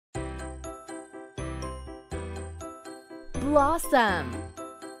Blossom.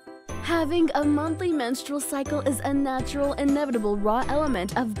 Having a monthly menstrual cycle is a natural, inevitable raw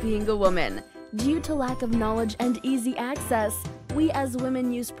element of being a woman. Due to lack of knowledge and easy access, we as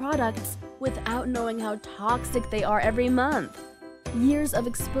women use products without knowing how toxic they are every month. Years of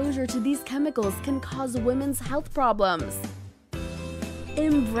exposure to these chemicals can cause women's health problems.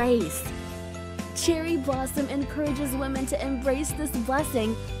 Embrace. Cherry Blossom encourages women to embrace this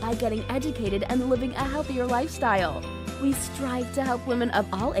blessing by getting educated and living a healthier lifestyle. We strive to help women of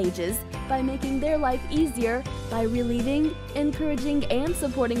all ages by making their life easier by relieving, encouraging, and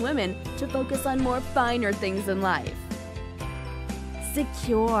supporting women to focus on more finer things in life.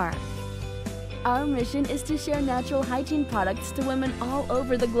 Secure. Our mission is to share natural hygiene products to women all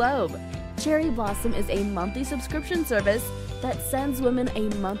over the globe. Cherry Blossom is a monthly subscription service that sends women a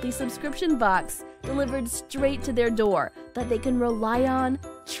monthly subscription box delivered straight to their door that they can rely on,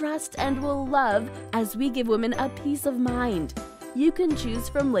 trust, and will love as we give women a peace of mind. You can choose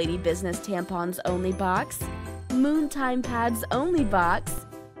from Lady Business Tampons Only Box, Moontime Pads Only Box,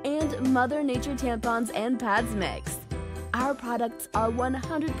 and Mother Nature Tampons and Pads Mix. Our products are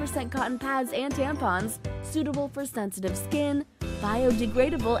 100% cotton pads and tampons suitable for sensitive skin,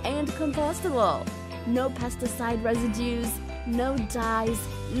 biodegradable and compostable. No pesticide residues, no dyes,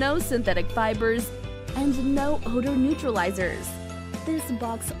 no synthetic fibers, and no odor neutralizers. This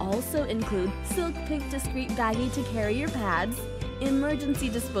box also includes silk pink discreet baggie to carry your pads, emergency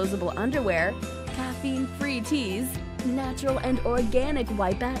disposable underwear, caffeine-free teas, natural and organic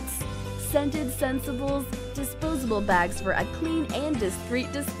wipettes, scented sensibles, disposable bags for a clean and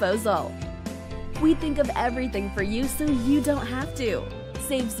discreet disposal. We think of everything for you so you don't have to.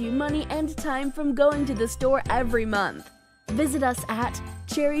 Saves you money and time from going to the store every month. Visit us at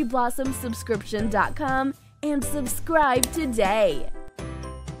cherryblossom subscription.com and subscribe today.